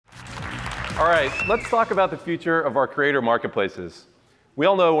All right, let's talk about the future of our creator marketplaces. We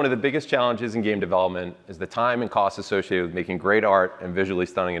all know one of the biggest challenges in game development is the time and cost associated with making great art and visually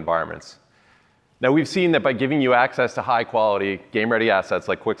stunning environments. Now, we've seen that by giving you access to high-quality, game-ready assets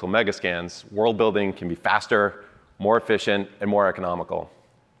like Quixel Megascans, world building can be faster, more efficient, and more economical.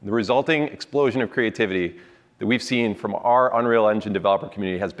 The resulting explosion of creativity that we've seen from our Unreal Engine developer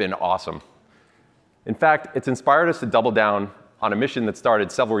community has been awesome. In fact, it's inspired us to double down on a mission that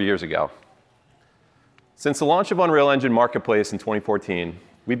started several years ago. Since the launch of Unreal Engine Marketplace in 2014,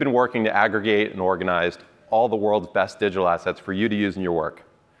 we've been working to aggregate and organize all the world's best digital assets for you to use in your work.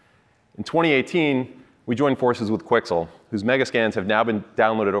 In 2018, we joined forces with Quixel, whose Megascans have now been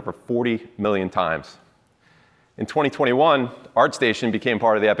downloaded over 40 million times. In 2021, ArtStation became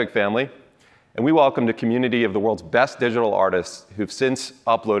part of the Epic family, and we welcomed a community of the world's best digital artists who've since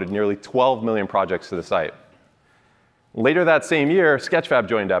uploaded nearly 12 million projects to the site. Later that same year, Sketchfab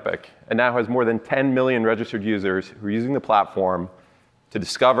joined Epic and now has more than 10 million registered users who are using the platform to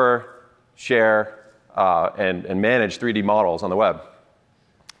discover, share, and manage 3D models on the web.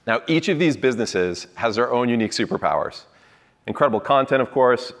 Now, each of these businesses has their own unique superpowers. Incredible content, of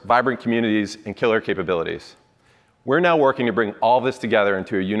course, vibrant communities, and killer capabilities. We're now working to bring all this together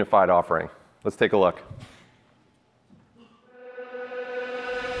into a unified offering. Let's take a look.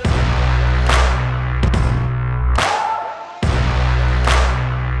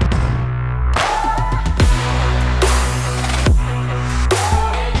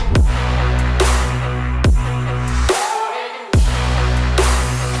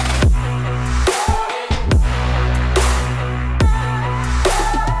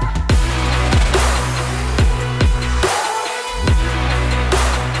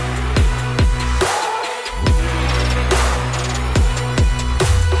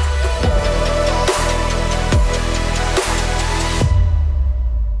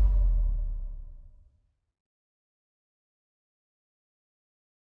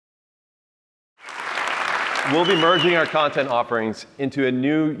 We'll be merging our content offerings into a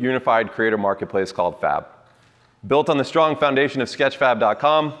new unified creator marketplace called Fab. Built on the strong foundation of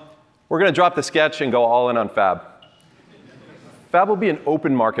Sketchfab.com, we're going to drop the sketch and go all in on Fab. Fab will be an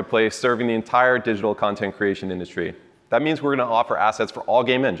open marketplace serving the entire digital content creation industry. That means we're going to offer assets for all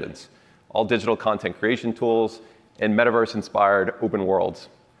game engines, all digital content creation tools, and metaverse-inspired open worlds.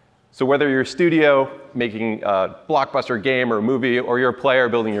 So whether you're a studio making a blockbuster game or a movie, or you're a player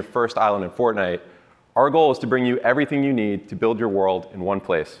building your first island in Fortnite, our goal is to bring you everything you need to build your world in one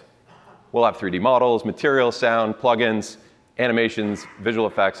place. We'll have 3D models, materials, sound, plugins, animations, visual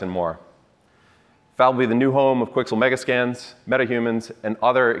effects, and more. Fab will be the new home of Quixel Megascans, MetaHumans, and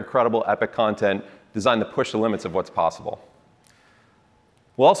other incredible epic content designed to push the limits of what's possible.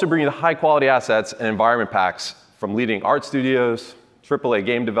 We'll also bring you the high-quality assets and environment packs from leading art studios, AAA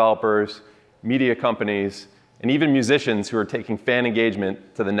game developers, media companies, and even musicians who are taking fan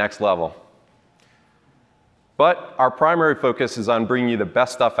engagement to the next level. But our primary focus is on bringing you the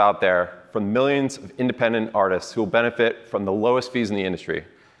best stuff out there from millions of independent artists who will benefit from the lowest fees in the industry,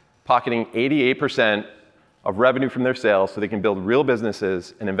 pocketing 88% of revenue from their sales so they can build real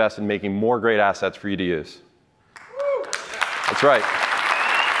businesses and invest in making more great assets for you to use. That's right.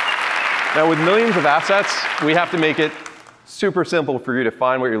 Now, with millions of assets, we have to make it super simple for you to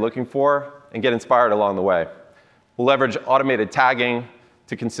find what you're looking for and get inspired along the way. We'll leverage automated tagging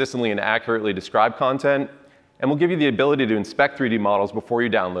to consistently and accurately describe content, and we'll give you the ability to inspect 3D models before you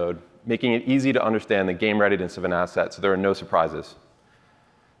download, making it easy to understand the game readiness of an asset so there are no surprises.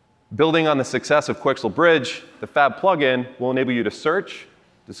 Building on the success of Quixel Bridge, the Fab plugin will enable you to search,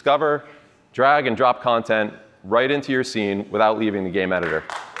 discover, drag, and drop content right into your scene without leaving the game editor.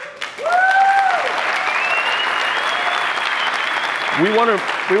 We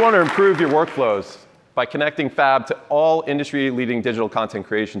want to improve your workflows by connecting Fab to all industry-leading digital content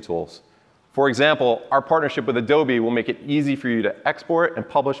creation tools. For example, our partnership with Adobe will make it easy for you to export and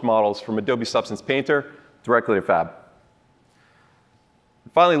publish models from Adobe Substance Painter directly to Fab.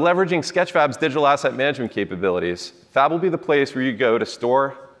 Finally, leveraging Sketchfab's digital asset management capabilities, Fab will be the place where you go to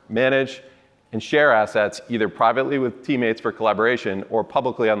store, manage, and share assets either privately with teammates for collaboration or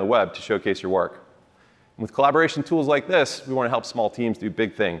publicly on the web to showcase your work. And with collaboration tools like this, we want to help small teams do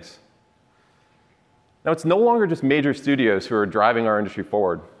big things. Now, it's no longer just major studios who are driving our industry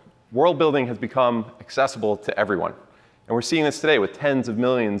forward. World building has become accessible to everyone. And we're seeing this today with tens of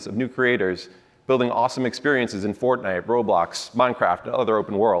millions of new creators building awesome experiences in Fortnite, Roblox, Minecraft, and other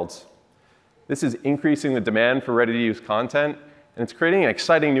open worlds. This is increasing the demand for ready-to-use content, and it's creating an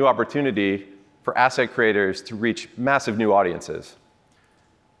exciting new opportunity for asset creators to reach massive new audiences.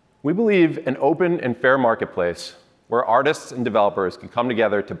 We believe an open and fair marketplace where artists and developers can come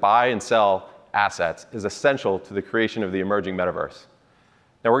together to buy and sell assets, is essential to the creation of the emerging metaverse.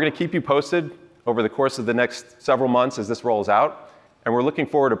 Now, we're going to keep you posted over the course of the next several months as this rolls out, and we're looking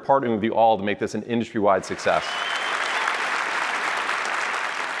forward to partnering with you all to make this an industry-wide success.